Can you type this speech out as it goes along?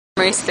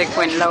memory stick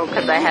went low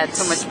because I had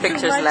too much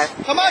pictures left.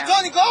 Come on,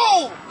 Johnny,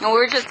 go! And we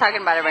were just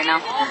talking about it right now.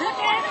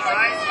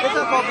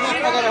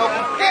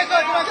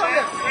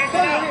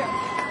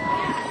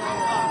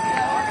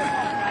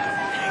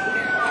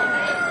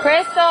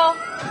 Crystal,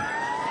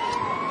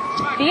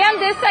 be on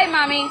this side,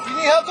 mommy. You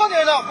need help, Johnny,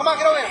 or no? Come on,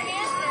 get over here.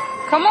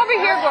 Come over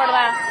here,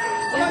 Gorda.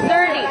 It's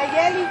dirty.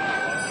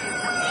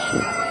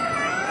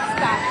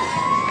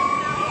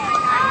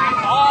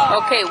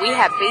 Okay, we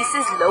have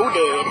bases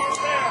loaded.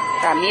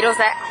 Ramiro's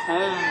at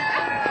home.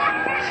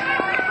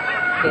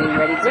 Getting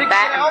ready to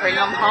bat and bring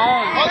him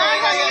home. Oh,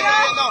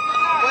 no.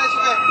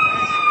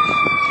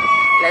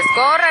 Let's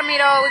go,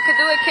 Ramiro. We could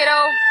do it,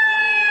 kiddo.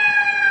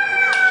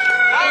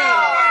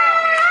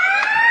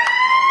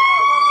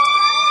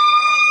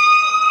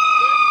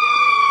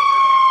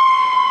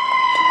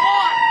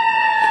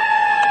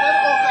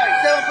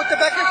 Put the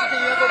back in, so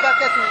you go back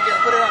there so you can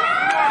put it on.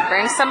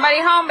 Bring somebody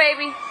home,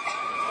 baby.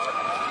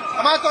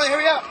 Come on, Tony,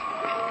 hurry up.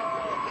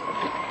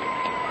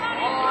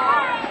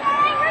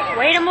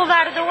 Way to move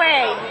out of the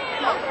way.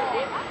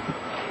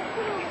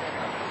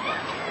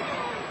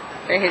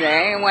 I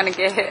didn't want to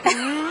get hit. The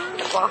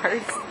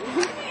bars.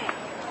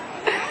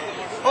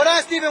 Hold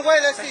on, Stephen,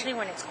 wait, let's see. Especially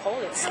when it's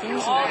cold, it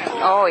stings.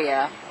 Oh,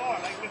 yeah.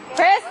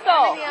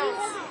 Crystal!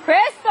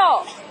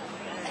 Crystal!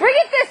 Bring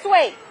it this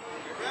way!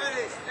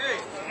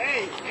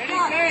 Hey,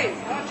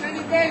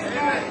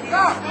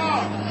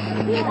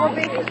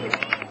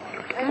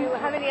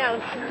 How many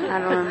outs? I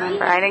don't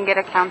remember. I didn't get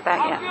to count that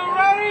yet.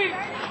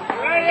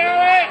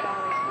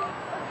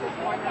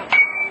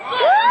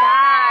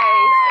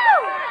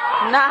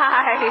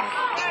 Nice.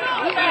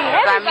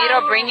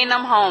 Ramiro bringing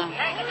them home.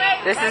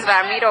 This is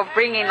Ramiro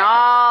bringing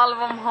all of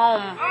them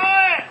home.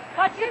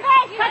 Touch the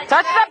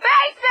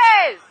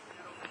bases!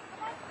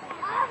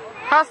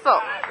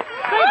 Hustle.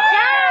 Good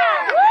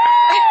job!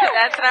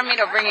 That's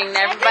Ramiro bringing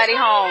everybody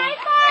home. He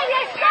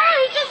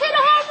just hit a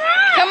home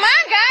run! Come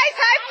on, guys.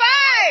 High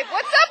five.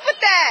 What's up with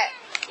that?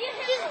 He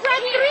just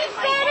brought 3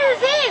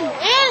 batters in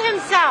and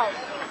himself.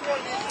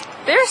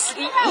 They're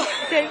sleeping.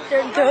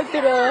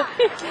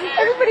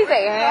 Everybody's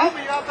like, huh?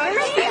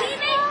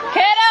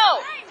 Kiddo!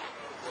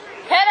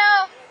 Kiddo!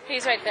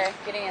 He's right there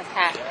getting his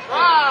hat.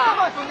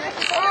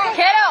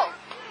 Kiddo!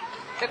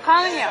 They're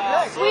calling you.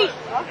 Sweet.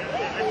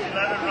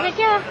 He's like,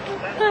 yeah.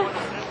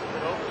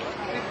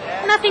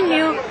 Nothing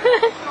new.